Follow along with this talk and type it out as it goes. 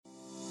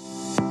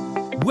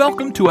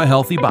Welcome to A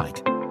Healthy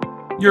Bite.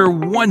 You're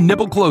one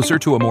nibble closer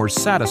to a more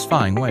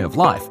satisfying way of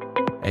life,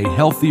 a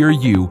healthier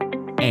you,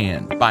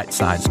 and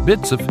bite-sized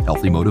bits of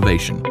healthy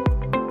motivation.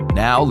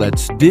 Now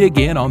let's dig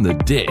in on the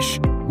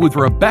dish with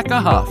Rebecca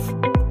Huff.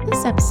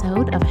 This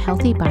episode of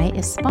Healthy Bite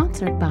is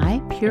sponsored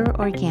by Pure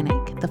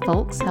Organic, the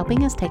folks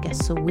helping us take a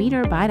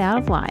sweeter bite out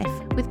of life.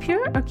 With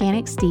Pure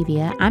Organic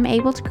Stevia, I'm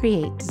able to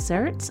create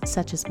desserts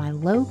such as my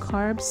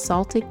low-carb,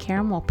 salted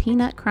caramel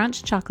peanut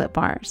crunch chocolate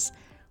bars.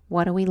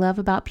 What do we love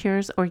about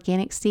Pure's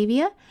Organic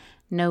Stevia?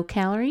 No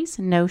calories,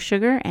 no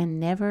sugar, and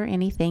never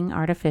anything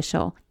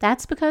artificial.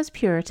 That's because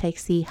Pure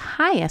takes the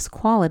highest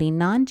quality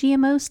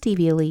non-GMO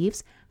stevia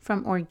leaves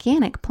from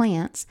organic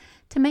plants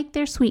to make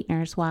their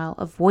sweeteners while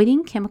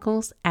avoiding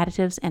chemicals,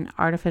 additives, and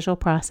artificial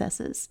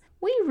processes.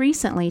 We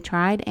recently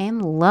tried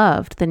and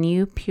loved the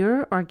new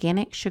Pure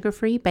Organic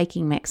sugar-free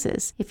baking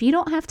mixes. If you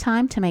don't have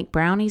time to make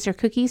brownies or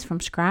cookies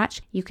from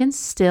scratch, you can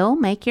still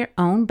make your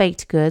own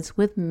baked goods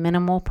with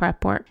minimal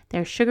prep work.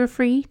 Their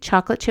sugar-free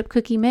chocolate chip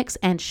cookie mix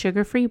and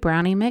sugar-free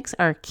brownie mix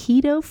are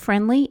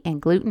keto-friendly and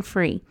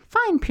gluten-free.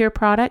 Find Pure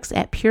products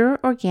at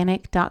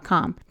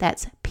pureorganic.com.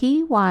 That's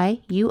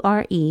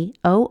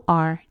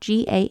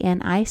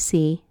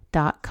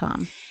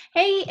PYUREORGANIC.com.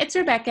 Hey, it's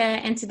Rebecca,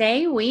 and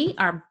today we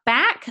are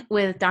back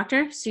with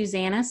Dr.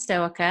 Susana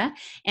Stoica,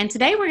 and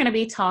today we're going to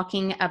be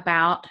talking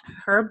about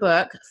her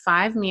book,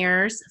 5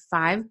 Mirrors,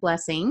 5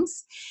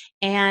 Blessings.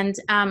 And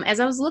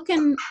as I was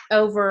looking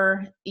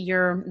over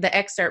the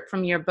excerpt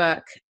from your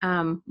book,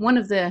 one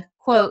of the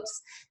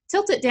quotes,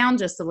 tilt it down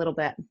just a little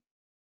bit.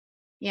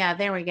 Yeah,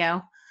 there we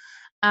go.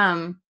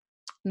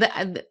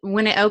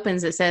 When it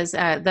opens, it says,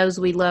 those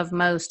we love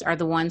most are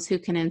the ones who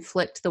can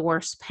inflict the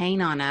worst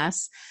pain on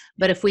us.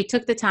 But if we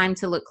took the time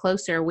to look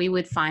closer, we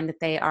would find that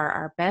they are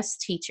our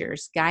best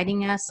teachers,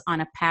 guiding us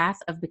on a path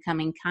of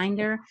becoming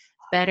kinder,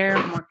 better,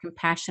 more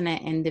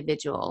compassionate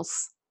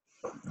individuals.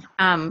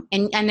 And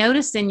I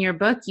noticed in your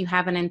book, you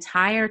have an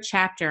entire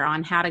chapter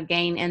on how to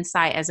gain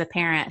insight as a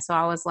parent. So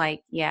I was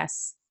like,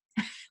 yes,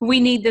 we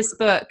need this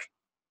book.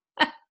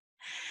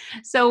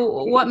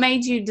 So what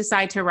made you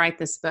decide to write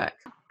this book?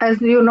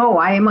 As you know,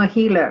 I am a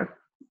healer.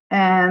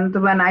 And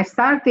when I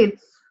started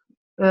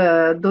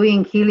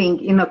doing healing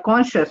in a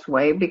conscious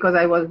way, because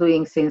I was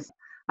doing since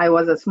I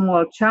was a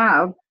small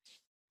child,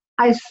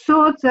 I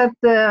saw that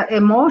the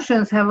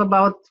emotions have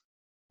about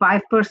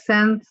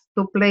 5%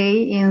 to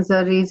play in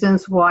the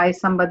reasons why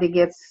somebody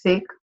gets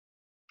sick.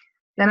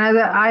 Then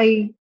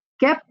I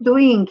kept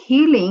doing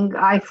healing.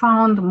 I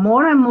found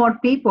more and more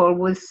people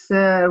with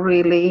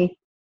really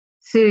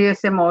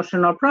serious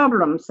emotional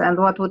problems. And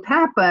what would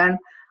happen,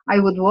 I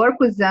would work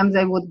with them,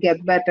 they would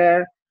get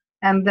better,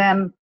 and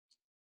then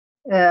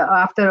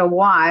after a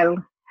while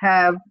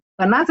have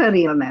another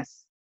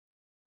illness.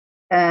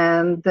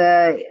 And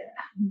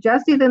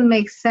just didn't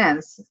make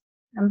sense.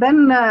 And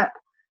then at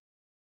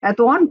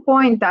one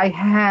point I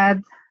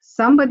had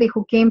somebody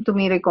who came to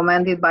me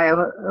recommended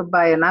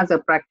by another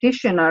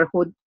practitioner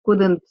who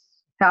couldn't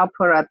help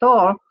her at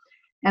all.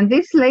 And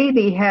this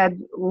lady had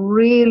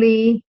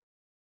really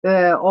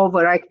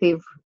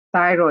overactive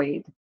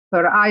thyroid.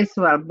 Her eyes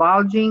were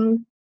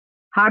bulging,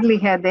 hardly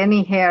had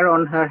any hair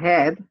on her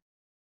head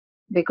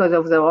because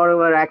of the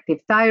overactive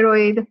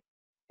thyroid,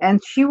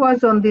 and she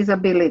was on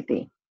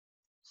disability.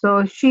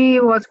 So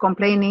she was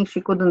complaining she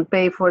couldn't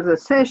pay for the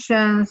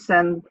sessions,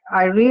 and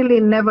I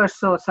really never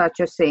saw such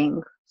a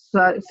thing,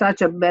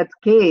 such a bad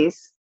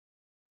case.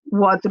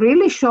 What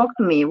really shocked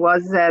me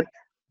was that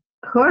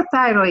her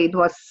thyroid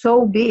was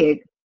so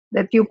big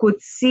that you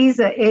could see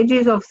the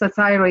edges of the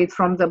thyroid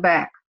from the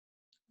back.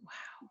 Wow.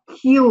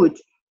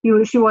 Huge.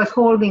 She was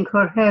holding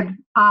her head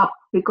up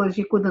because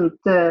she couldn't,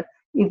 the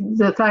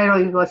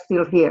thyroid was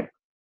still here.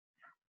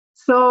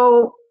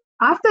 So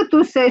after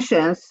 2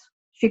 sessions,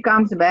 she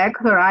comes back,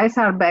 her eyes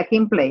are back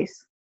in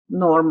place,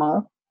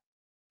 normal.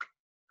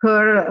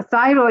 Her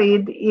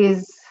thyroid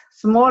is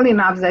small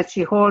enough that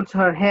she holds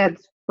her head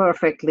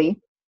perfectly.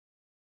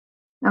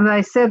 And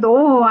I said,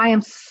 oh, I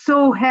am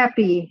so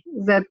happy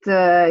that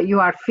you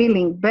are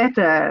feeling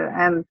better,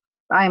 and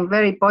I am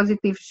very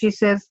positive. She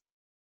says,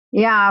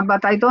 yeah,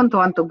 but I don't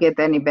want to get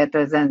any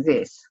better than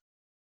this.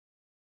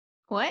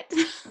 What?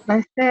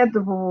 I said,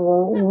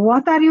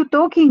 what are you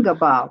talking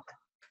about?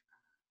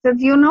 I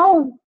said, you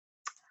know,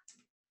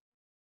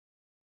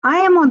 I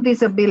am on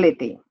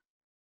disability.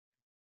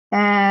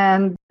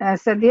 And I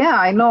said, yeah,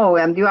 I know.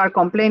 And you are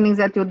complaining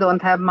that you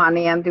don't have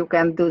money and you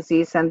can't do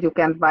this and you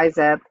can't buy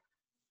that.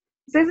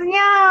 He says,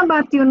 yeah,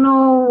 but you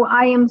know,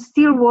 I am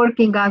still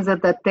working under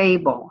the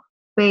table,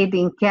 paid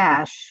in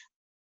cash.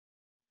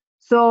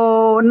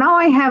 So now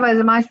I have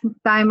as much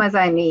time as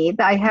I need.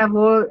 I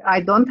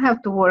don't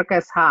have to work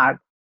as hard.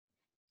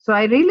 So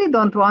I really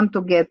don't want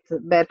to get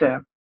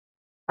better.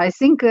 I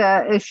think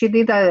she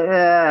did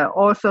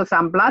also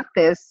some blood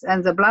tests,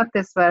 and the blood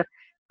tests were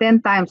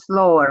 10 times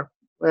lower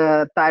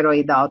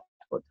thyroid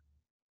output.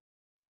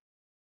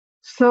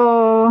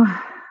 So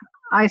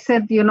I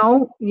said, you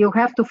know, you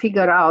have to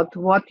figure out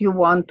what you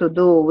want to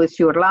do with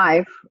your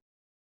life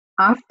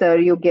after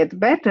you get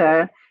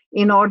better.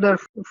 in order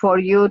for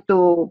you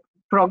to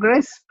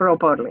progress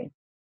properly.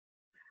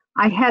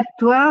 I had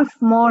 12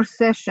 more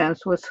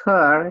sessions with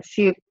her.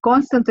 She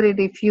constantly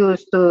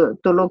refused to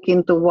look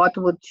into what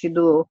would she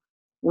do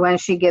when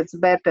she gets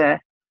better.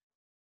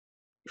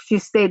 She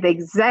stayed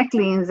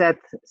exactly in that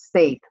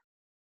state.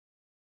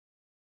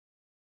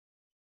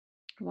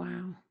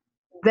 Wow.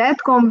 That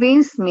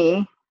convinced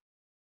me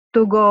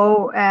to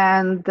go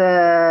and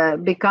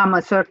become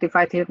a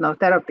certified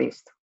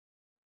hypnotherapist.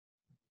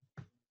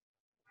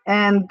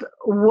 And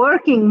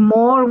working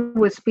more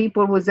with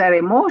people with their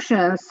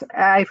emotions,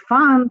 I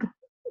found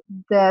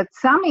that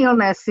some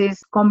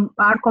illnesses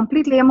are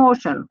completely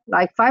emotion,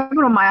 like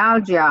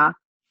fibromyalgia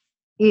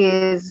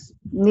is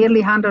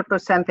nearly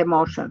 100%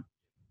 emotion.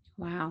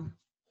 Wow.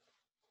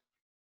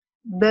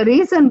 The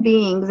reason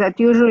being that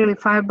usually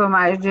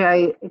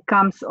fibromyalgia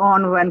comes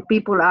on when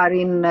people are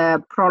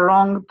in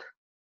prolonged,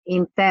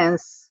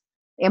 intense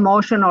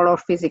emotional or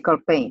physical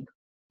pain.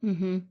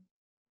 Mm-hmm.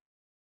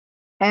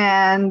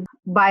 And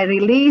by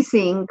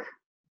releasing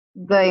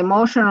the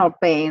emotional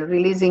pain,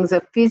 releasing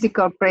the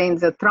physical pain,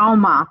 the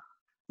trauma,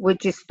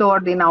 which is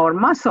stored in our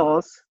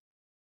muscles,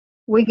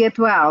 we get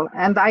well.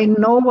 And I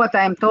know what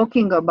I'm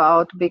talking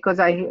about because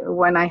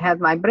when I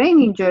had my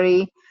brain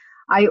injury,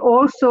 I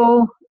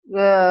also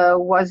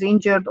was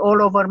injured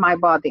all over my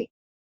body.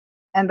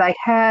 And I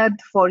had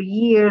for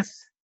years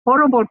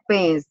horrible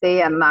pains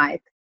day and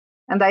night.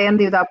 And I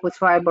ended up with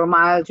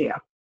fibromyalgia.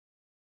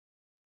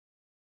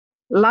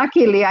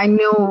 Luckily, I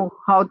knew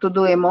how to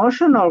do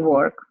emotional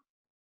work.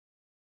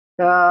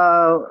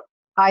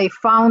 I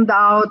found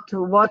out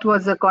what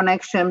was the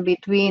connection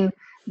between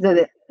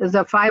the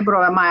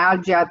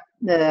fibromyalgia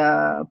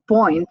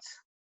points.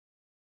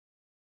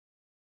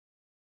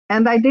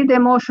 And I did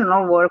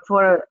emotional work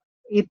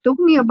it took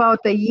me about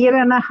a year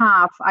and a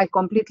half. I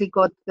completely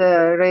got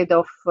rid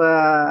of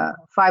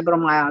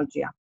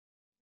fibromyalgia.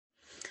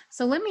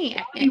 So let me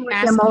Only with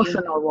ask you.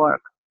 emotional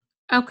work.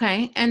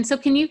 Okay. And so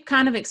can you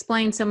kind of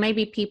explain, so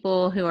maybe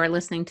people who are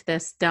listening to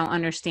this don't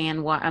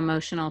understand what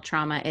emotional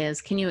trauma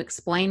is. Can you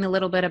explain a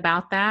little bit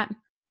about that?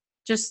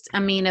 Just,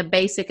 a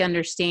basic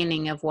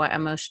understanding of what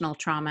emotional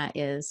trauma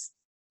is.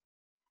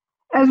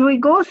 As we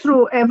go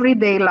through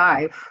everyday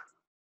life,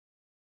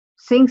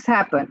 things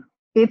happen.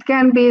 It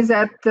can be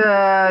that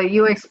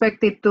you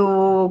expected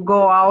to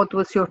go out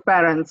with your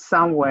parents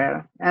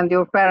somewhere and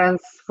your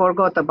parents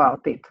forgot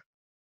about it.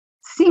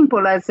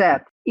 Simple as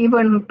that.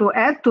 Even to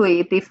add to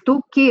it, if two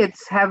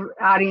kids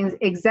are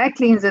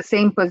exactly in the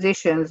same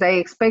positions, they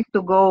expect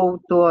to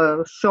go to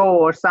a show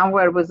or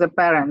somewhere with the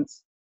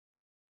parents,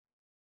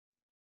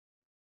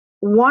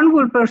 one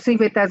will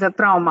perceive it as a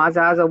trauma,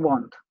 the other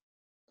won't.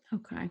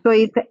 Okay.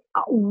 So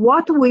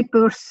what we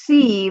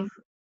perceive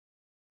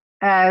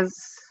as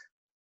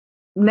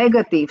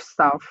negative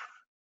stuff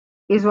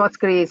is what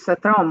creates a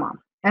trauma.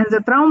 And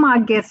the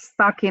trauma gets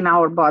stuck in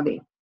our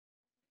body.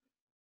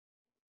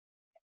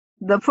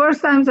 The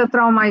first time the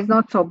trauma is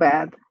not so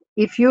bad.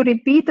 If you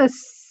repeat a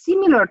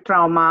similar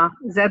trauma,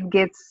 that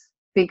gets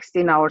fixed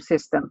in our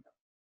system.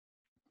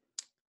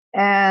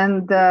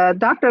 And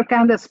Dr.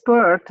 Candace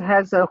Pert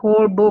has a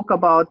whole book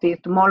about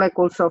it,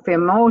 Molecules of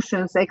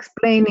Emotions,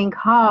 explaining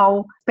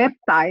how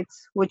peptides,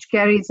 which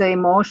carry the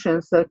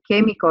emotions, the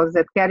chemicals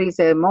that carry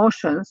the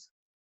emotions,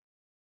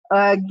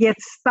 get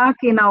stuck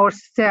in our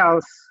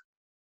cells.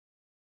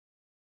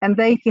 And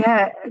they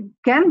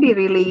can be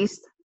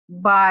released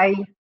by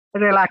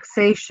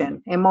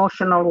relaxation,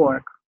 emotional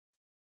work.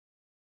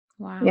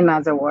 Wow. In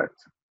other words,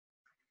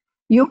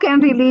 you can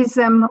release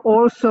them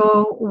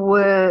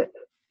also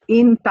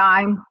in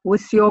time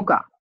with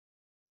yoga.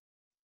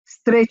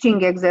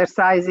 Stretching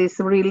exercises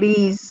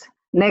release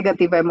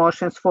negative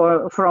emotions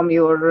from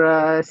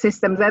your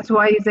system. That's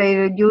why they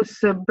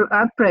reduce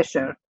blood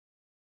pressure.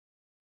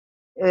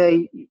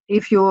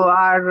 If you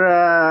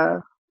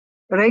are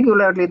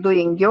regularly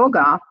doing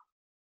yoga,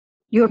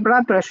 your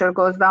blood pressure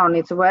goes down.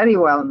 It's very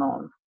well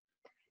known.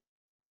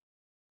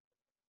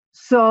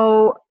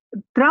 So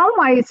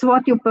trauma is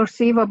what you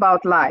perceive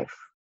about life.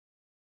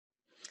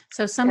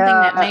 So something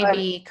that may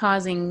be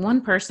causing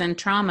one person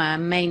trauma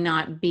may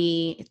not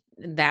be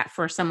that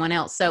for someone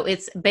else. So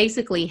it's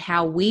basically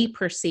how we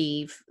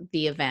perceive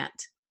the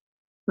event.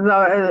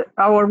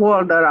 Our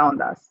world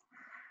around us.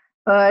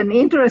 An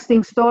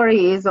interesting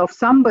story is of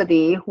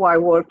somebody who I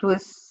worked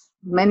with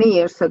many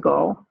years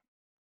ago.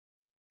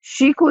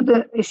 She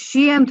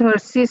and her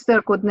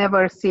sister could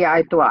never see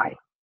eye to eye.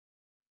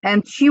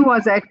 And she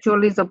was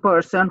actually the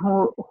person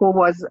who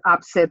was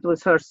upset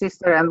with her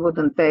sister and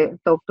wouldn't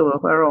talk to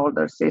her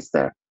older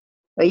sister,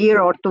 a year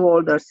or two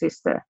older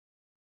sister.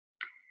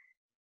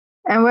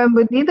 And when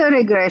we did a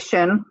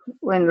regression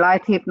in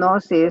light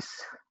hypnosis,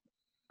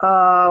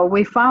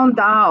 we found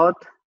out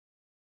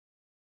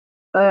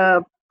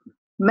a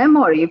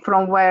memory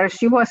from where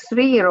she was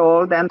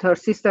 3-year-old and her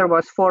sister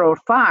was 4 or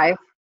 5.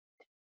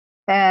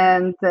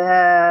 And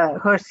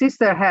her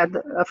sister had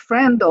a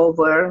friend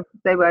over.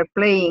 They were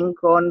playing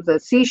on the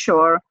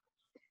seashore.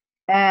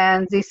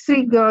 And these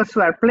 3 girls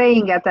were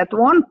playing at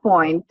one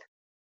point,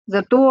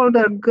 the 2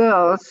 older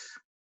girls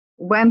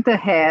went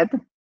ahead,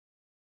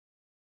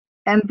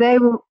 and they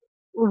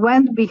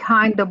went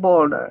behind the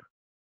boulder.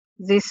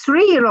 This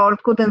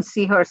 3-year-old couldn't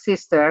see her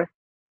sister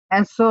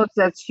and thought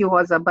that she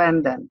was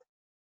abandoned.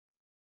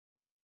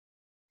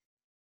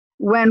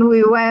 When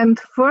we went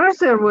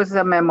further with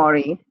the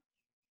memory,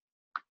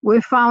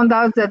 we found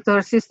out that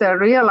her sister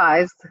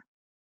realized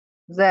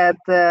that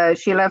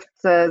she left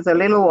the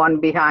little one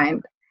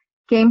behind,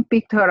 came,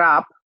 picked her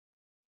up,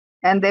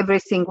 and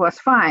everything was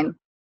fine.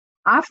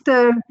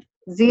 After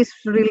this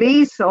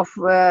release of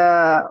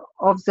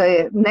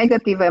the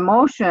negative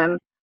emotion,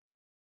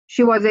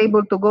 she was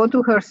able to go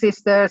to her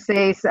sister,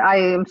 say, I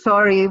am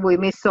sorry, we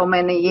missed so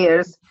many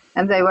years,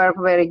 and they were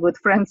very good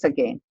friends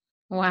again.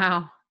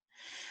 Wow.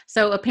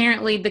 So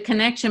apparently the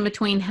connection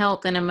between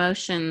health and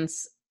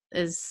emotions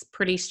is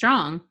pretty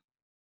strong.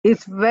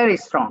 It's very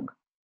strong.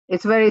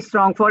 It's very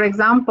strong. For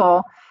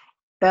example,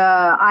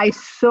 I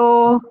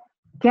saw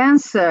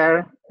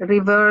cancer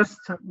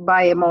reversed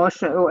by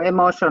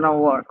emotional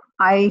work.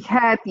 I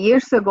had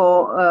years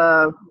ago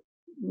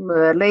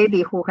a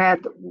lady who had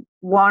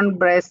one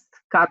breast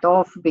cut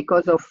off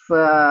because of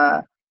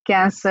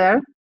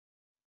cancer.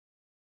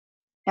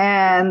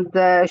 And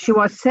she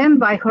was sent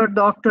by her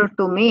doctor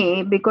to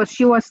me because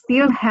she was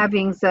still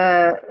having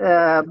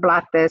the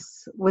blood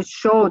tests, which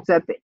showed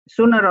that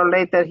sooner or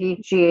later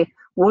she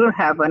will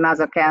have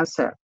another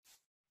cancer.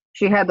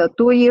 She had a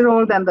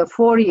 2-year-old and a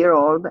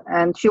 4-year-old,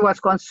 and she was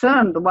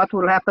concerned what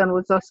will happen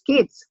with those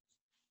kids.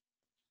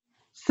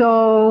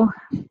 So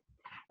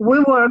we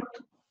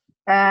worked,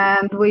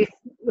 and we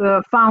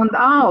found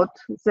out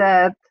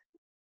that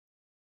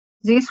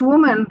this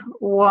woman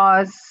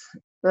was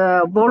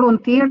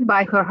volunteered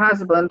by her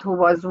husband, who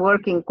was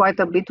working quite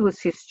a bit with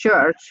his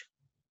church,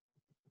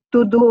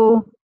 to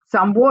do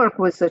some work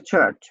with the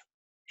church.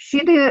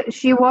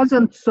 She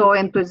wasn't so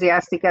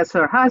enthusiastic as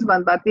her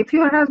husband, but if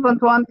her husband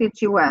wanted,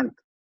 she went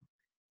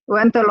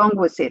along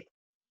with it.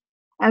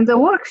 And the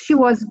work she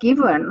was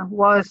given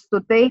was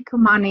to take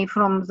money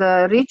from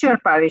the richer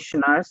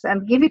parishioners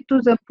and give it to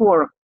the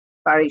poor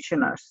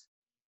parishioners.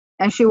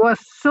 And she was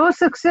so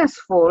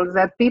successful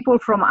that people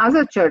from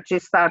other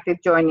churches started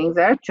joining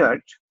their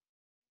church.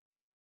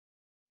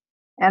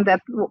 And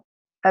at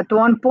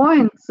one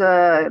point,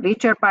 the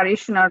richer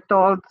parishioner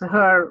told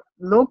her,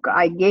 look,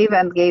 I gave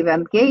and gave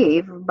and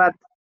gave, but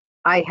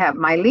I have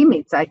my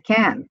limits, I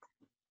can't.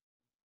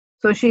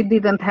 So she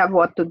didn't have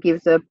what to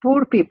give the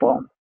poor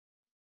people.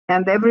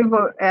 And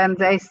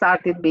they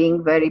started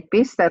being very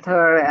pissed at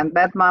her and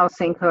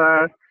bad-mouthing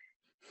her.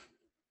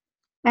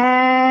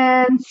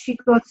 And she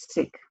got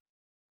sick.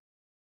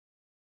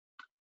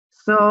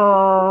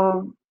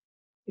 So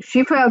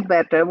she felt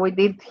better. We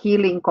did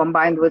healing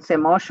combined with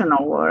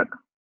emotional work.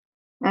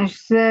 And she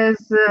says,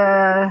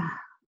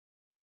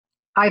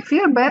 I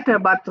feel better,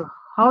 but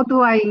how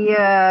do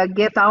I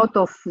get out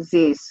of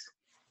this?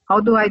 How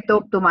do I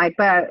talk to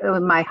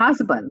my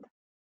husband?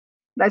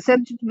 I said,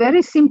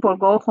 very simple,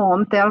 go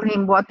home, tell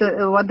him what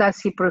does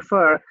he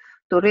prefer,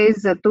 to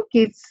raise the 2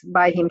 kids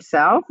by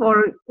himself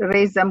or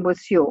raise them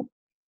with you.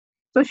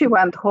 So she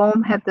went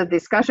home, had the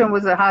discussion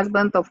with her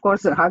husband. Of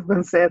course, the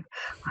husband said,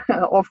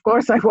 of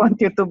course, I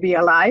want you to be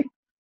alive.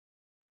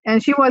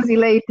 And she was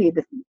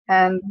elated.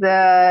 And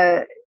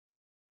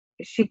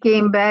she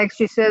came back.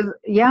 She said,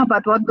 yeah,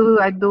 but what do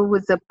I do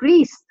with the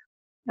priest?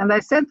 And I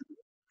said,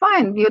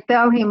 fine, you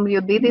tell him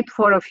you did it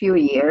for a few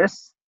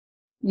years.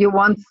 You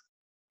want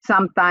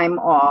some time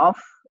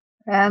off,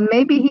 and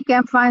maybe he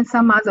can find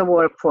some other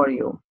work for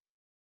you.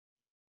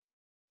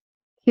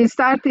 She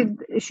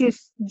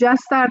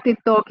just started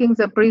talking.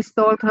 The priest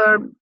told her,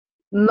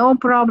 no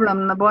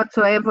problem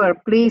whatsoever.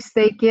 Please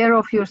take care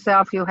of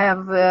yourself. You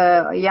have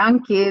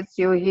young kids.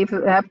 You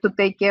have to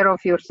take care of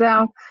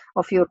yourself,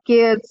 of your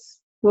kids.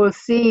 We'll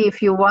see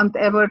if you want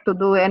ever to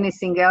do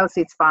anything else,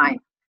 it's fine.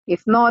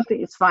 If not,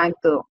 it's fine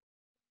too.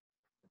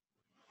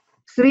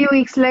 3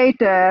 weeks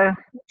later,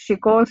 she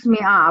calls me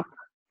up,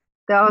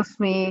 tells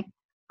me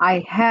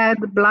I had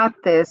blood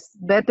tests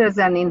better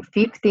than in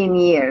 15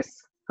 years.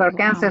 Her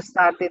cancer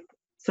started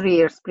 3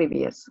 years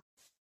previous.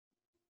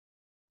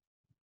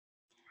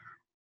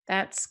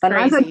 That's crazy.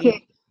 Another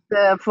case,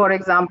 for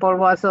example,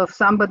 was of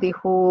somebody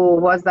who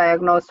was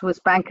diagnosed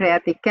with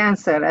pancreatic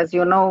cancer. As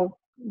you know,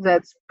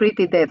 that's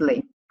pretty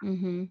deadly.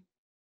 Mm-hmm.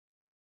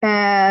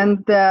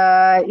 And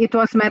it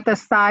was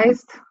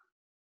metastasized.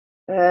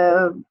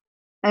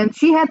 And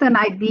she had an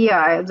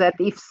idea that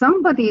if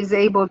somebody is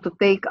able to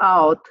take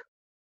out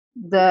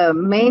the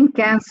main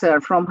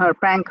cancer from her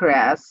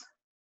pancreas,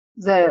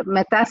 the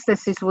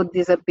metastasis would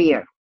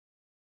disappear.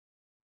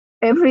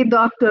 Every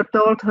doctor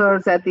told her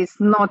that it's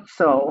not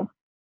so.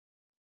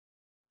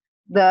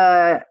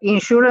 The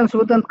insurance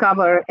wouldn't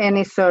cover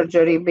any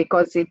surgery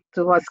because it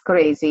was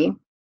crazy.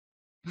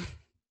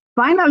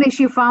 Finally,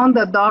 she found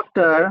a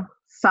doctor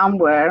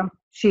somewhere.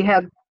 She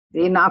had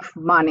enough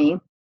money,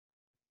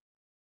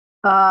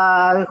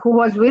 who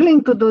was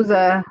willing to do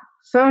the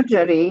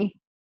surgery,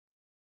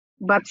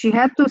 but she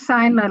had to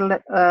sign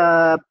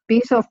a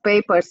piece of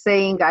paper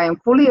saying, I am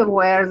fully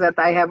aware that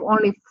I have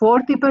only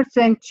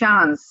 40%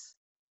 chance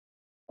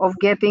of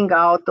getting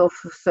out of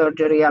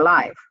surgery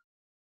alive.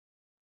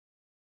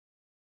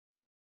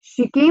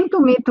 She came to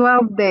me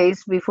 12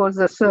 days before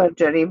the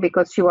surgery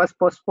because she was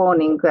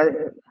postponing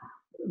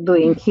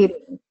doing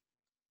healing.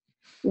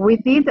 We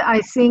did,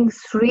 I think,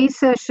 3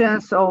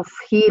 sessions of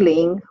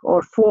healing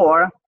or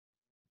 4,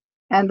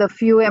 and a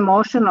few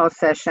emotional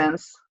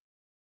sessions.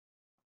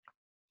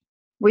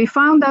 We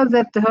found out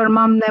that her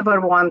mom never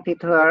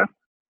wanted her,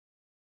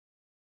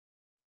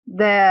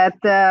 that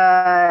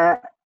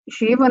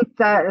she even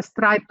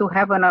tried to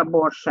have an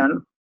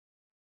abortion.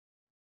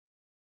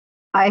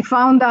 I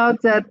found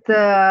out that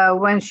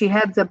when she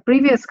had the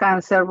previous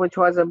cancer, which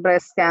was a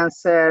breast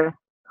cancer,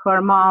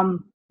 her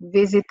mom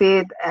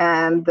visited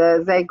and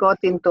they got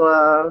into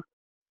a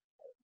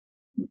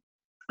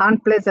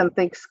unpleasant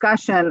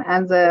discussion,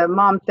 and the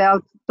mom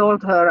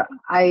told her,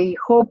 "I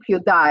hope you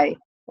die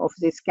of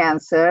this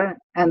cancer,"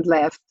 and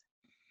left.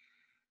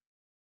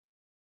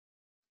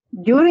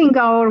 During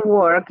our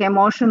work,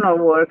 emotional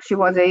work, she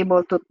was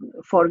able to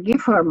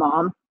forgive her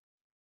mom,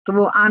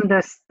 to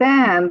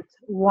understand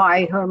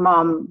why her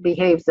mom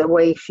behaves the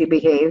way she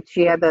behaved.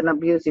 She had an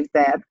abusive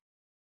dad,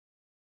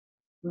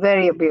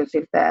 very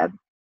abusive dad,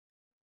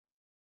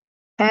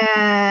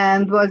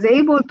 and was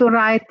able to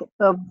write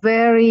a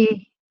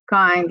very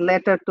kind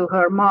letter to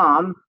her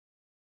mom,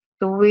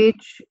 to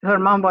which her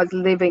mom was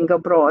living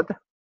abroad,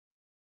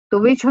 to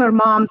which her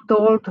mom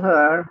told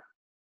her,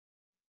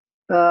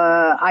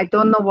 "I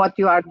don't know what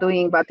you are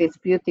doing, but it's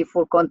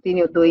beautiful.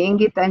 Continue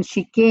doing it." And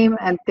she came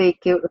and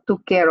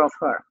took care of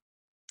her.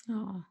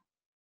 Oh.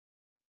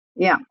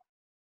 Yeah.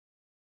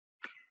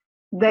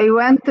 They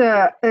went,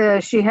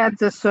 she had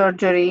the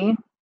surgery.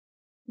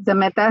 The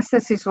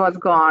metastasis was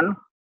gone.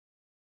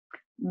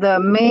 The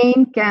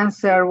main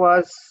cancer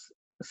was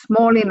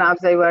small enough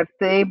they were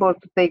able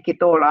to take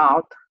it all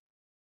out.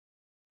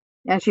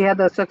 And she had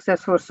a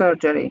successful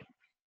surgery.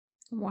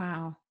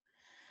 Wow.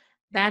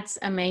 That's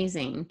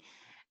amazing.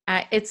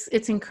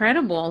 It's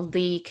incredible,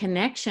 the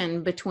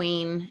connection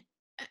between,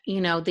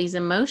 these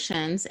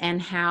emotions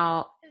and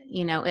how,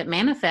 it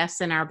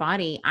manifests in our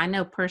body. I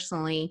know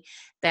personally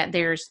that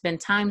there's been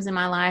times in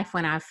my life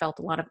when I've felt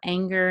a lot of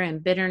anger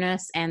and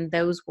bitterness, and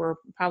those were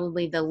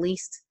probably the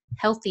least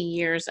healthy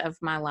years of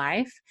my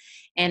life.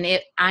 And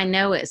I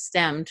know it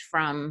stemmed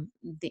from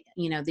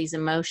these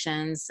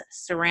emotions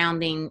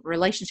surrounding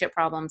relationship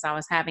problems I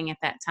was having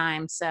at that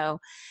time. So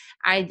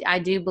I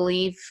do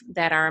believe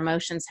that our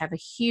emotions have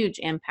a huge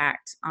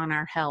impact on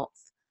our health.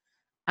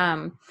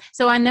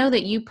 So I know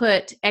that you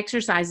put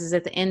exercises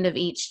at the end of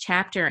each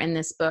chapter in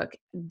this book.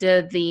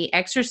 Do the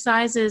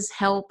exercises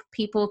help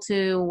people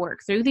to work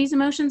through these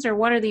emotions, or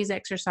what are these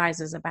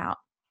exercises about?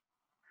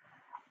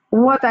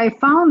 What I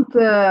found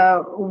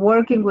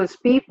working with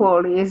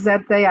people is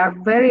that they are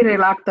very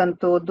reluctant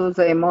to do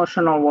the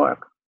emotional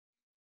work.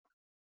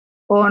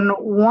 On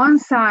one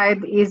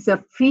side is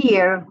a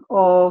fear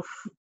of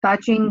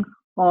touching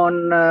on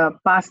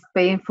past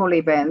painful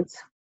events.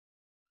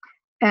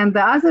 And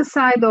the other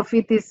side of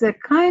it is a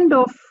kind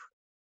of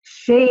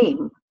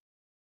shame,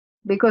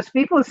 because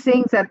people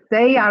think that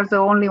they are the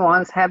only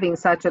ones having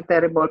such a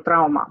terrible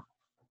trauma.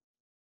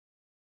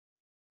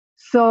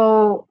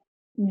 So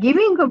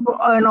giving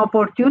an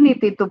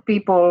opportunity to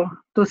people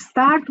to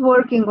start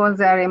working on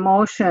their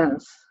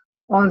emotions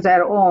on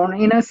their own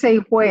in a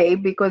safe way,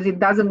 because you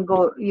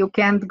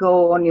can't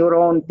go on your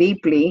own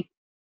deeply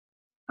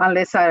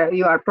unless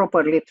you are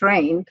properly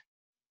trained.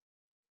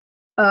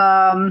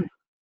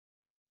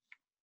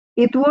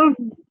 It will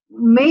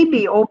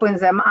maybe open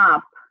them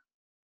up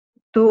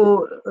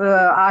to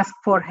ask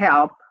for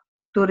help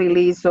to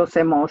release those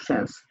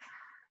emotions.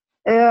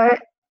 I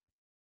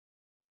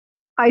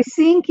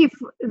think if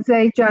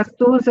they just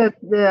do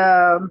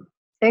the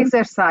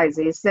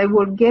exercises, they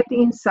will get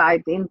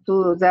insight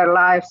into their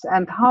lives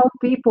and how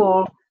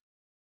people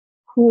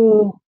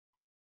who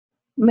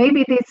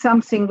maybe did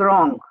something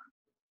wrong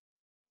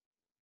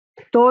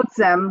taught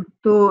them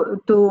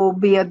to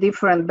be a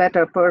different,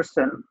 better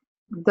person.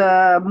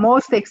 The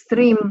most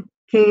extreme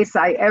case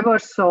I ever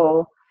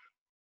saw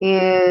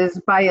is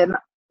by a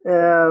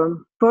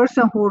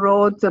person who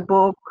wrote the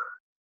book,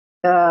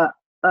 A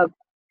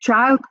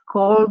Child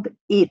Called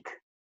It.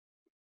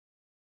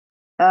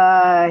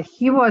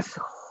 He was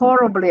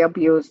horribly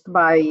abused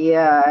by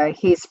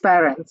his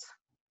parents,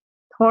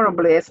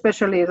 horribly,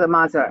 especially the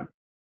mother.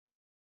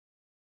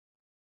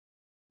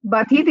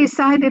 But he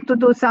decided to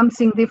do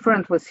something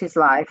different with his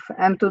life,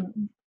 and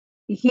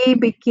he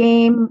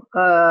became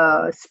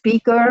a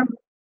speaker,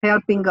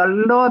 helping a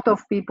lot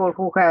of people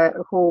who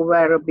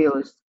were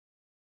abused,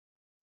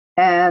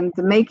 and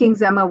making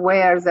them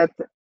aware that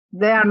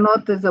they are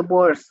not the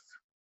worst,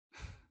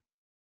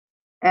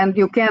 and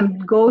you can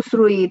go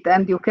through it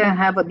and you can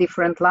have a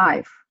different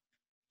life.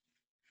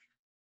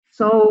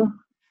 So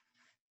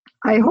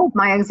I hope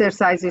my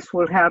exercises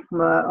will help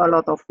a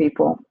lot of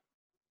people.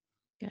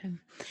 Good.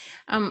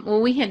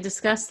 Well, we had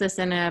discussed this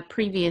in a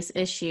previous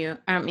issue,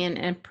 in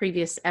a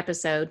previous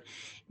episode.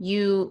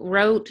 You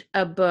wrote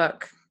a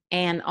book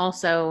and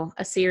also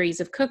a series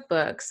of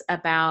cookbooks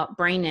about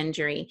brain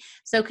injury.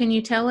 So can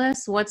you tell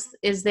us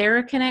is there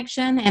a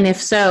connection? And if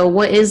so,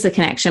 what is the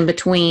connection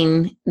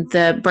between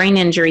the brain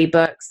injury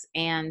books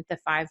and the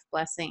 5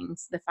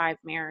 blessings, the 5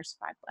 mirrors,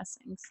 5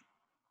 blessings?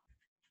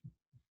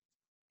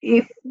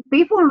 If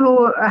people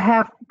who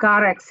have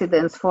car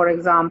accidents, for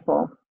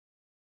example,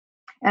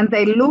 and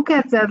they look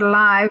at their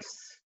lives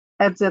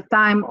at the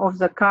time of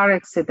the car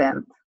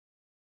accident,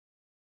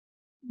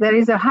 there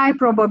is a high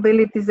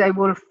probability they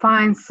will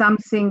find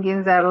something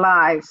in their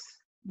lives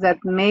that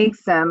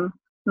makes them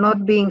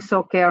not being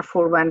so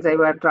careful when they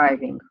were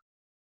driving.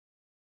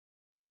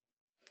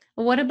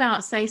 What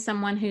about, say,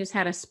 someone who's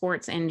had a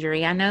sports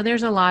injury? I know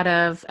there's a lot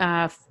of,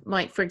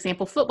 like, for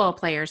example, football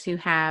players who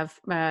have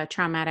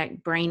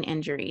traumatic brain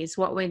injuries.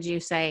 What would you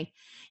say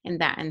in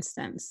that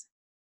instance?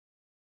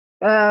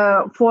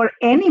 For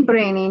any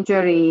brain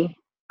injury,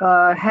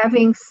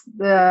 having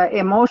the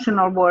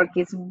emotional work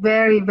is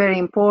very, very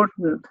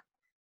important.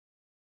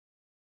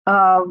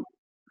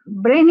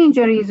 Brain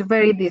injury is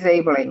very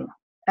disabling.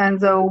 And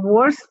the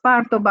worst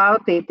part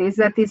about it is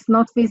that it's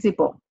not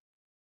visible.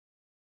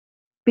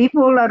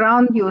 People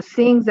around you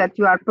think that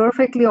you are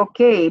perfectly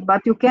okay,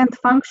 but you can't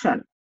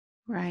function.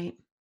 Right.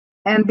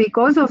 And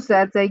because of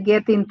that, they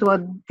get into a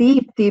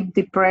deep, deep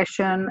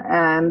depression,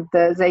 and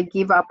they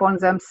give up on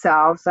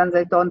themselves, and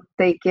they don't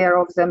take care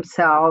of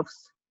themselves.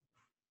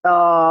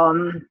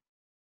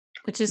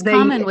 Which is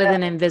common with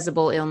an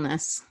invisible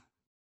illness.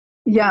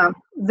 Yeah,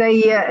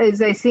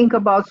 they think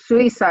about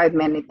suicide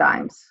many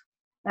times,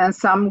 and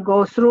some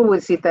go through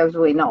with it, as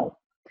we know.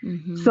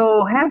 Mm-hmm.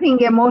 So having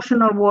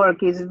emotional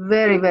work is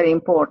very, very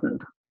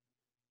important.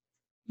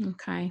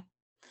 Okay.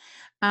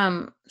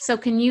 So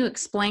can you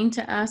explain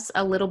to us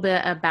a little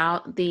bit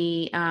about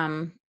the,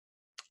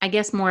 I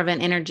guess more of an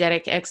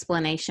energetic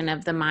explanation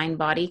of the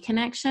mind-body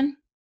connection?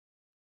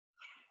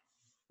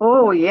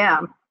 Oh, yeah,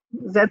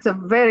 that's a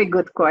very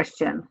good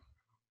question.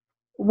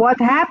 What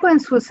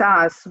happens with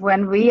us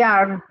when we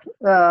are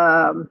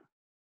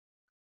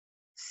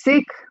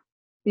sick,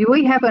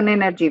 we have an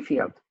energy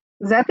field.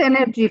 That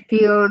energy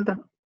field,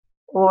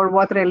 or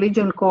what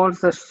religion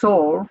calls the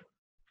soul,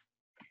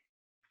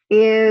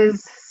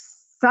 is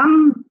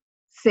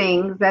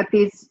something that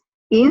is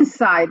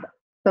inside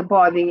the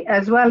body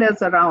as well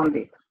as around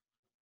it.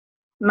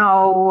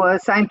 Now,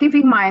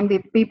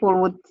 scientific-minded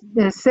people would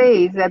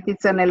say that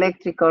it's an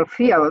electrical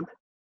field,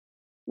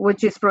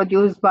 which is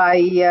produced by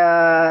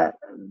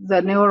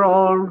the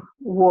neural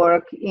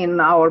work in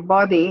our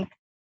body.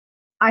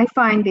 I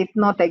find it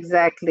not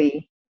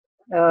exactly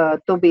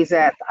to be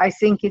that. I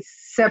think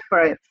it's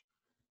separate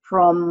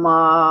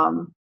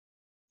from,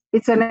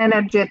 it's an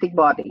energetic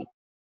body,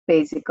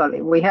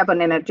 basically. We have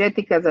an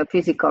energetic as a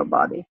physical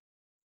body.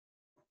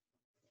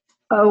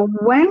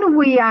 When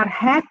we are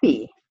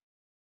happy,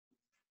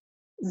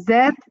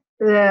 that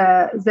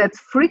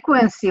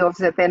frequency of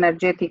that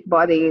energetic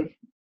body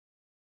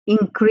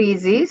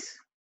increases,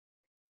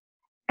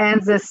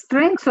 and the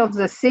strength of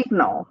the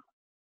signal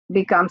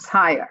becomes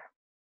higher.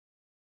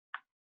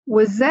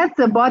 With that,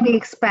 the body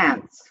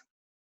expands.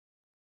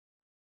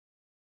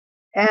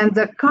 And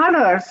the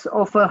colors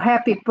of a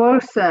happy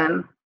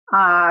person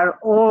are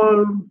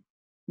all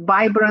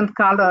vibrant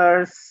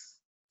colors,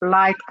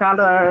 light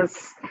colors,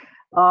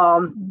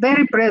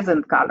 very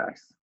present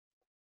colors.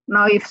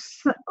 Now,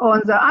 if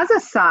on the other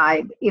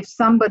side, if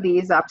somebody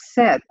is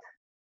upset,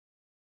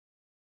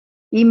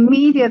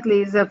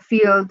 immediately the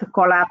field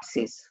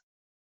collapses.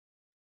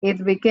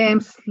 It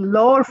becomes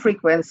lower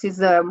frequencies.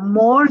 The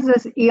more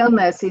the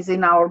illness is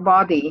in our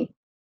body,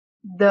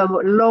 the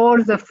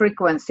lower the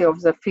frequency of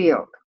the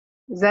field.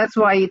 That's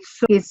why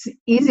it's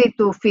easy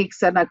to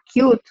fix an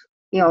acute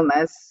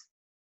illness,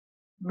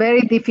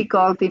 very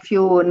difficult if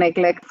you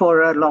neglect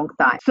for a long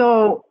time.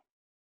 So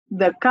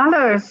the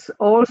colors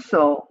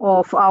also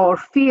of our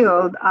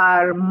field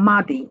are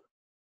muddy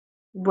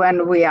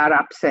when we are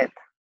upset,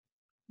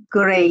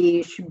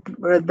 grayish,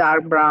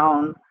 dark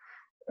brown.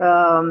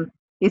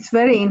 It's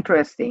very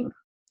interesting.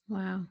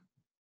 Wow.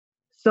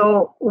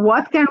 So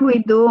what can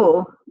we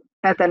do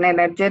at an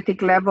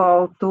energetic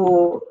level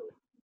to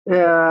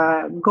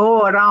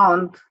go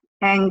around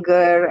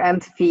anger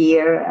and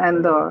fear?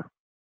 And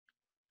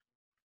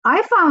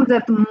I found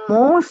that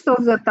most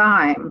of the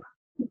time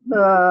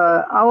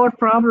our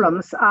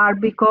problems are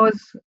because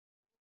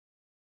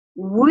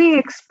we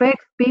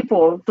expect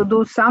people to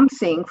do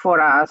something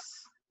for us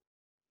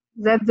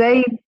that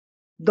they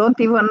don't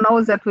even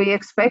know that we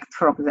expect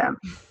from them.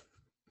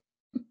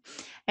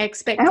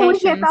 Expectations. And we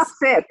get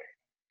upset.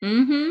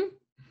 Mm-hmm.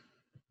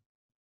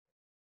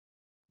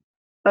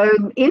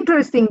 An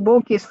interesting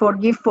book is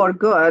Forgive for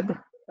Good,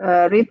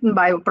 written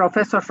by a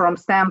professor from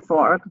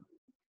Stanford,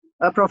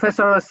 a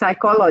professor of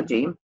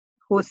psychology,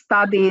 who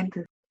studied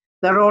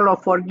the role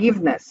of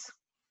forgiveness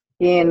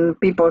in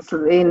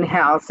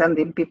health and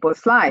in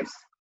people's lives.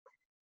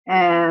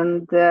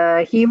 And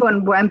he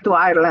even went to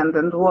Ireland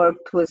and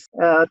worked with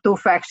 2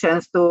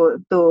 factions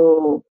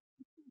to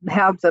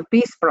help the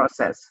peace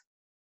process.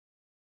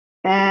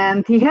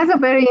 And he has a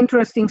very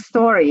interesting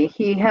story.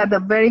 He had a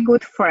very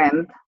good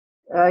friend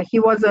He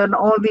was an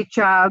only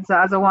child, the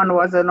other one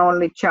was an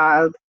only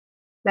child.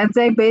 Then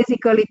they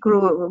basically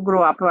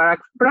grew up like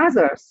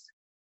brothers.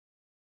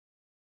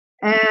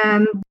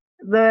 And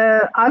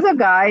the other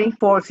guy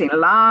falls in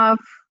love,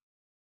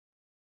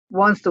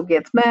 wants to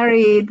get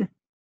married,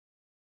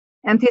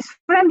 and his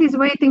friend is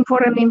waiting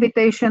for an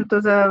invitation to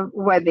the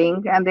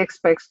wedding and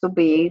expects to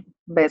be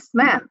best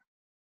man.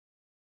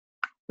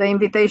 The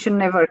invitation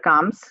never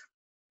comes.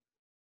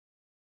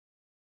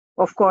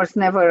 Of course,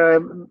 never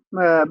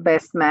a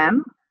best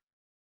man.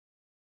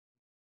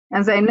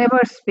 And they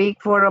never speak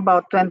for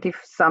about 20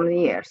 some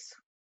years.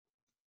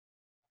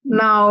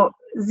 Now,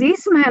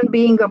 this man,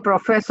 being a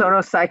professor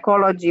of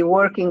psychology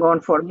working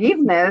on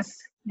forgiveness,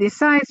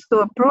 decides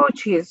to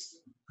approach his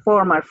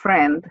former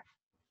friend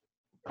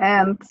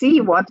and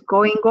see what's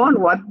going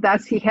on. What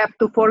does he have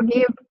to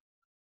forgive?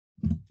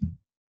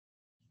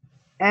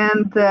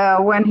 And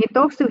when he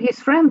talks to his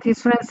friend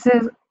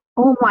says,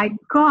 "Oh my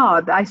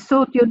God, I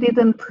thought you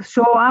didn't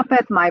show up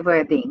at my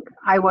wedding.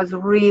 I was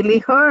really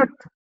hurt."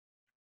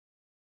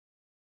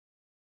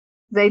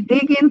 They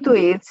dig into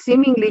it.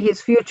 Seemingly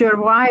his future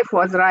wife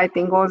was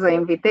writing all the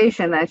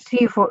invitation, and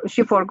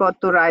she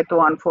forgot to write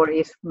one for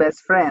his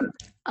best friend.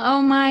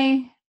 Oh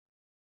my.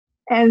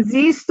 And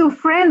these two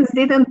friends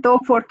didn't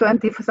talk for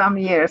 20 some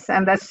years.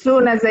 And as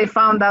soon as they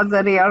found out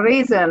the real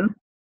reason,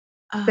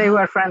 they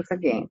were friends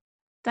again.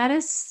 That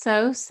is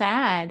so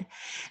sad.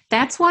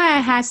 That's why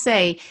I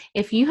say,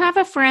 if you have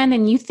a friend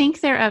and you think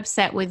they're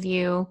upset with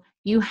you,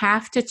 you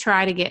have to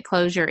try to get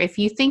closure. If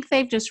you think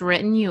they've just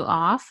written you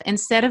off,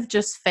 instead of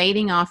just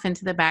fading off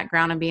into the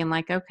background and being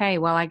like, okay,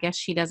 well, I guess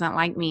she doesn't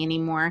like me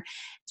anymore,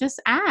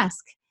 just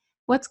ask,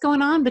 what's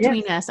going on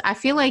between us? I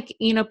feel like,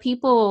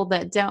 people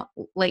that don't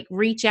like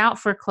reach out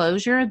for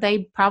closure,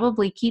 they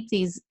probably keep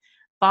these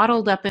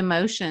bottled up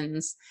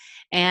emotions,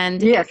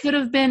 and it could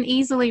have been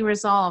easily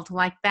resolved,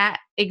 like that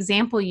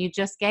example you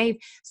just gave.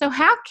 So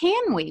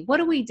what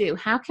do we do?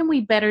 How can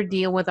we better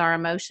deal with our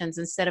emotions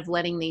instead of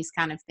letting these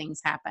kind of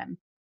things happen?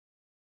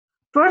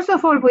 First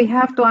of all, we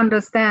have to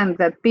understand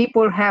that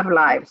people have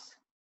lives.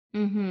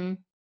 Mm-hmm.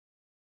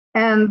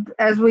 And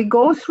as we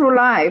go through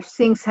life,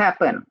 things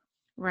happen.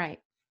 Right.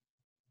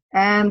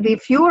 And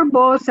if your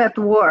boss at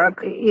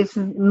work is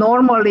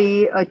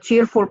normally a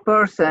cheerful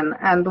person,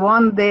 and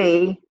one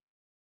day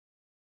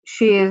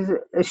she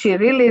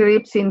really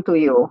rips into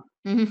you,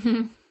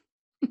 mm-hmm.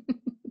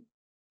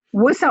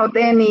 without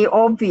any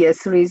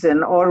obvious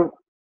reason, or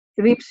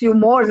rips you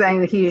more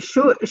than she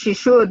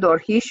should or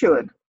he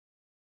should,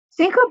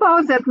 think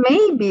about that.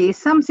 Maybe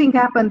something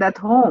happened at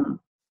home.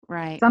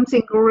 Right.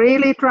 Something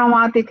really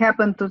traumatic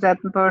happened to that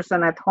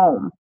person at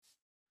home.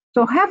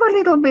 So have a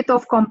little bit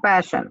of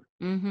compassion.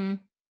 Mm-hmm.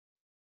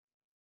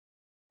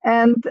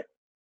 And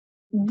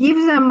give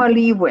them a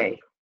leeway.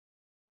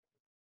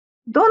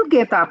 Don't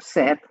get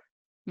upset.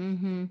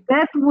 Mm-hmm.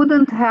 That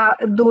wouldn't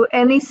do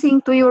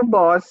anything to your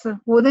boss,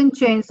 wouldn't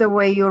change the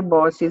way your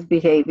boss is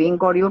behaving,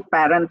 or your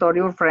parent, or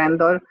your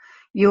friend, or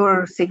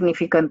your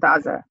significant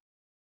other.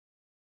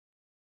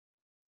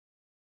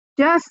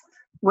 Just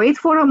wait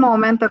for a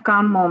moment, a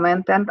calm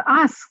moment, and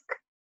ask,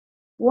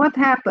 what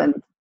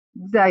happened?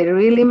 Did I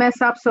really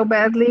mess up so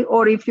badly?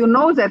 Or if you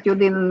know that you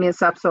didn't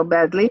mess up so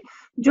badly,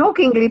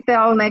 jokingly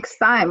tell next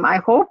time, I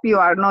hope you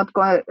are not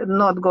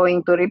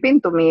going to rip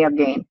into me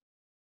again.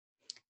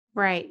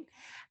 Right.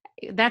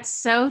 That's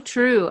so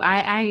true.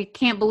 I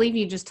can't believe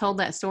you just told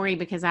that story,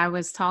 because I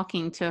was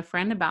talking to a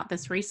friend about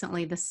this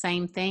recently, the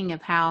same thing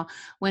of how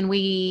when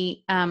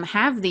we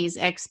have these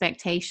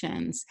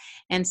expectations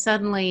and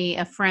suddenly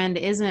a friend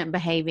isn't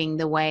behaving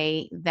the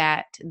way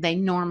that they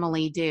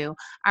normally do,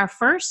 our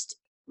first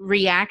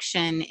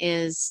reaction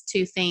is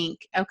to think,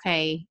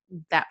 okay,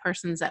 that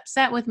person's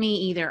upset with me,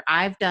 either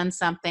I've done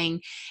something.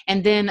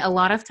 And then a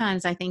lot of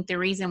times I think the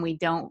reason we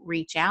don't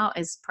reach out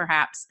is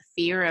perhaps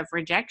fear of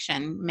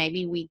rejection.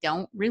 Maybe we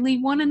don't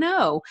really want to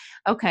know,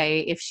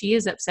 okay, if she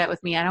is upset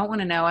with me, I don't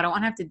want to know, I don't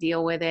want to have to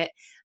deal with it.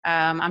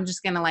 I'm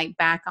just going to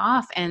back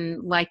off.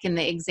 And like in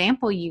the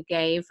example you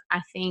gave,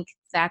 I think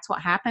that's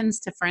what happens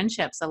to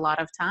friendships a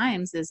lot of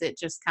times, is it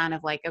just kind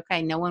of like,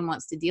 okay, no one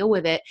wants to deal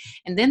with it.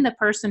 And then the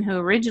person who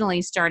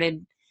originally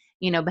started,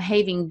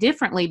 behaving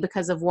differently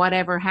because of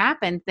whatever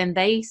happened, then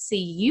they see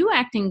you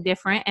acting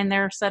different and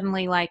they're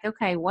suddenly like,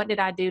 okay, what did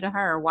I do to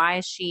her? Why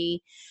is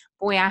she,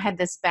 boy, I had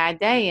this bad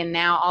day and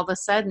now all of a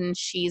sudden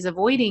she's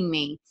avoiding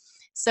me.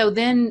 So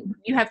then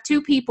you have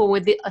two people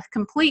with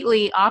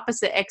completely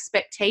opposite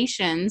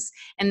expectations,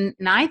 and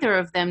neither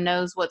of them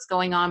knows what's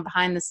going on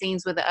behind the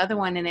scenes with the other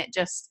one. And it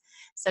just,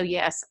 so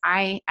yes,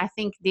 I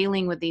think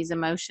dealing with these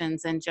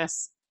emotions and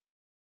just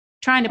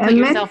trying to put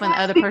yourself in the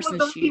other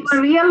person's shoes. People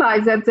don't even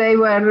realize that they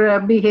were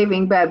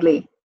behaving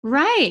badly.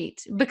 Right.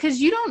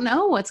 Because you don't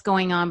know what's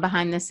going on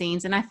behind the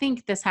scenes. And I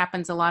think this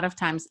happens a lot of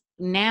times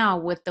now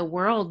with the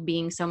world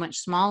being so much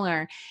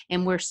smaller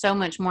and we're so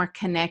much more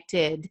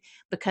connected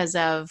because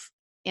of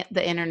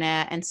the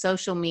internet and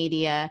social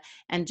media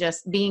and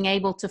just being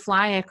able to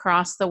fly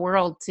across the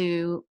world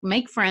to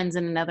make friends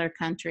in another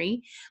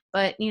country.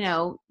 But,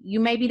 you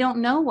maybe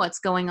don't know what's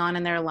going on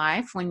in their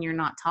life when you're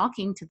not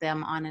talking to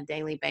them on a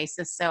daily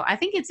basis. So I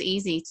think it's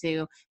easy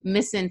to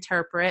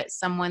misinterpret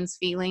someone's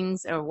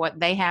feelings or what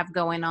they have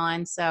going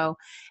on. So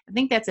I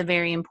think that's a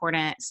very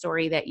important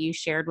story that you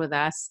shared with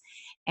us.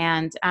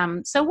 And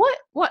so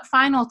what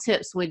final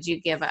tips would you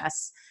give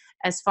us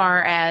as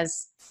far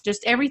as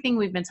just everything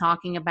we've been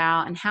talking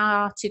about and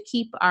how to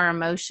keep our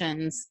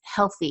emotions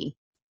healthy?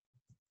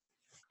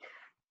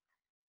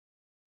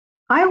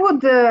 I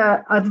would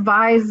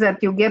advise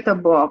that you get a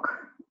book.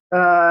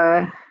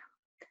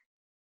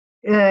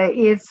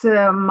 It's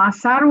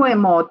Masaru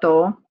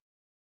Emoto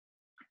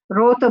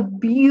wrote a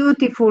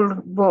beautiful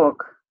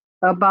book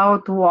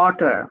about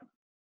water.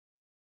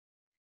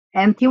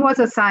 And he was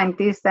a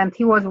scientist and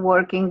he was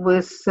working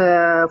with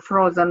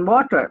frozen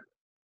water.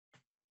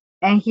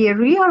 And he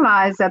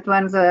realized that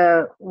when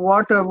the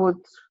water would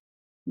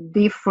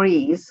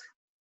defreeze,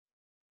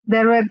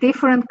 there were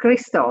different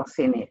crystals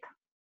in it.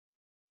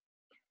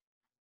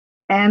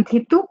 And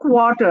he took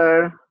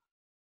water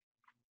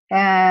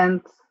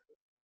and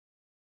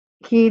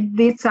he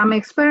did some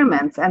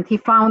experiments, and he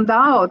found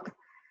out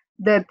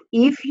that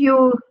if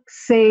you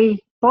say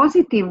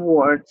positive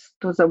words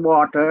to the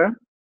water,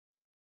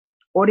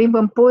 or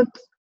even put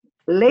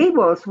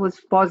labels with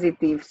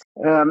positive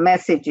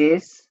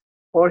messages,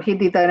 or he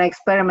did an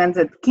experiment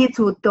that kids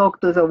would talk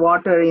to the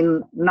water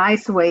in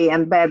nice way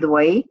and bad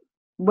way.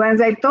 When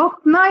they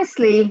talked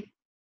nicely,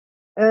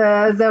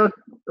 the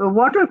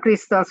water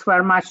crystals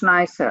were much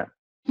nicer.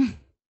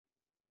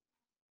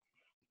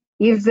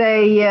 If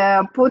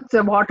they put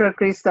the water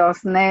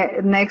crystals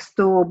next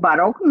to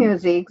Baroque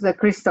music, the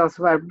crystals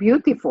were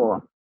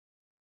beautiful.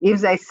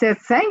 If they said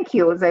thank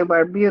you, they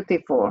were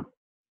beautiful.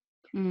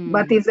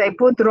 But if they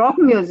put rock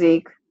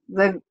music,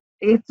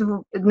 it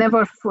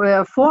never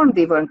formed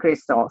even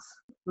crystals.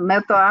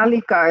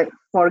 Metallica,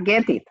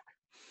 forget it.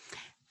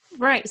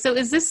 Right. So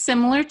is this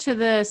similar to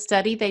the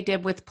study they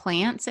did with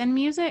plants and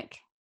music?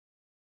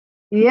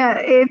 Yeah,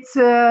 it's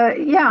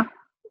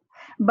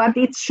but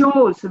it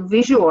shows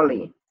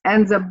visually.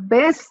 And the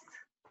best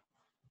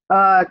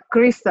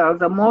crystal,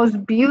 the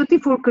most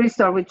beautiful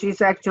crystal, which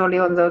is actually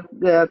on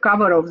the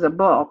cover of the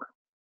book,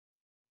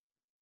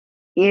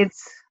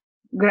 it's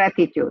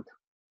gratitude.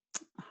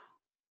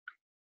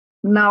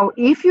 Now,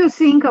 if you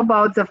think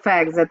about the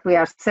fact that we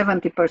are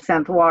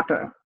 70%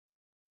 water,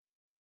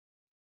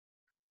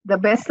 the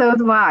best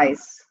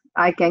advice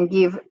I can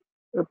give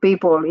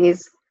people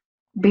is,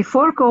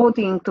 before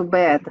going to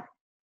bed,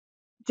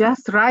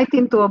 just write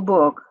into a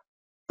book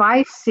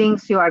 5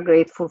 things you are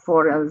grateful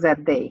for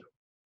that day.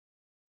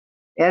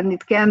 And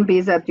it can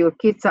be that your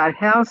kids are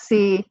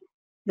healthy,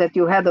 that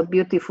you had a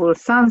beautiful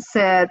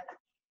sunset,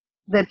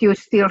 that you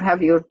still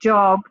have your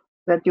job,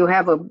 that you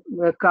have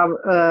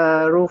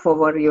a roof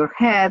over your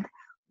head,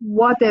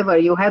 whatever,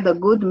 you had a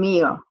good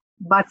meal,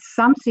 but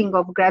something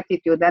of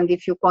gratitude. And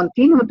if you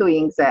continue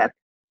doing that,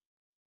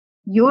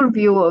 your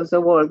view of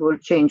the world will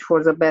change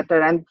for the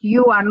better, and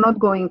you are not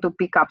going to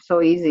pick up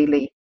so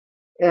easily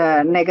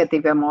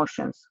negative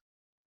emotions.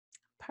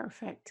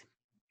 Perfect.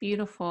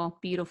 Beautiful,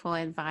 beautiful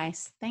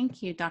advice.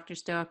 Thank you, Dr.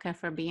 Stoica,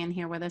 for being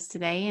here with us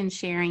today and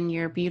sharing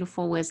your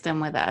beautiful wisdom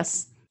with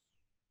us.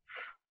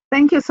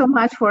 Thank you so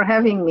much for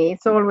having me.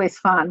 It's always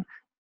fun.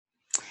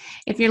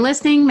 If you're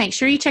listening, make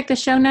sure you check the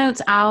show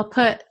notes. I'll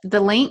put the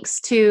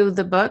links to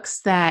the books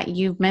that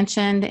you've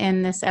mentioned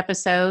in this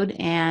episode,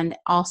 and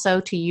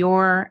also to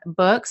your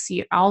books,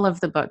 all of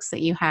the books that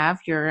you have,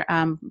 your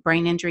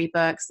brain injury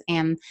books,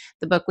 and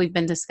the book we've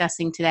been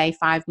discussing today,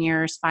 5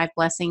 Mirrors, 5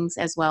 Blessings,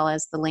 as well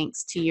as the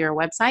links to your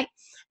website.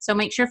 So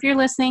make sure if you're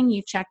listening,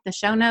 you check the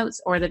show notes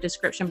or the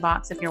description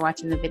box if you're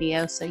watching the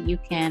video, so you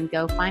can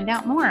go find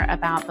out more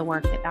about the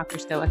work that Dr.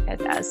 Stoica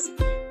does.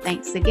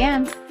 Thanks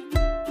again.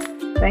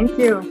 Thank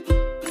you.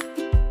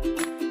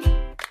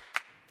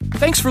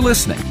 Thanks for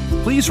listening.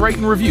 Please rate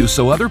and review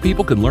so other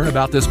people can learn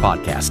about this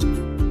podcast.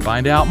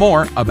 Find out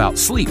more about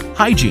sleep,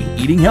 hygiene,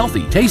 eating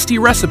healthy, tasty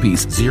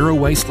recipes,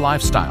 zero-waste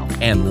lifestyle,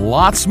 and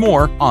lots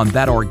more on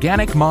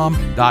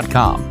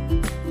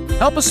thatorganicmom.com.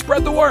 Help us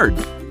spread the word.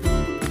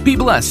 Be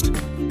blessed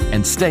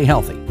and stay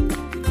healthy.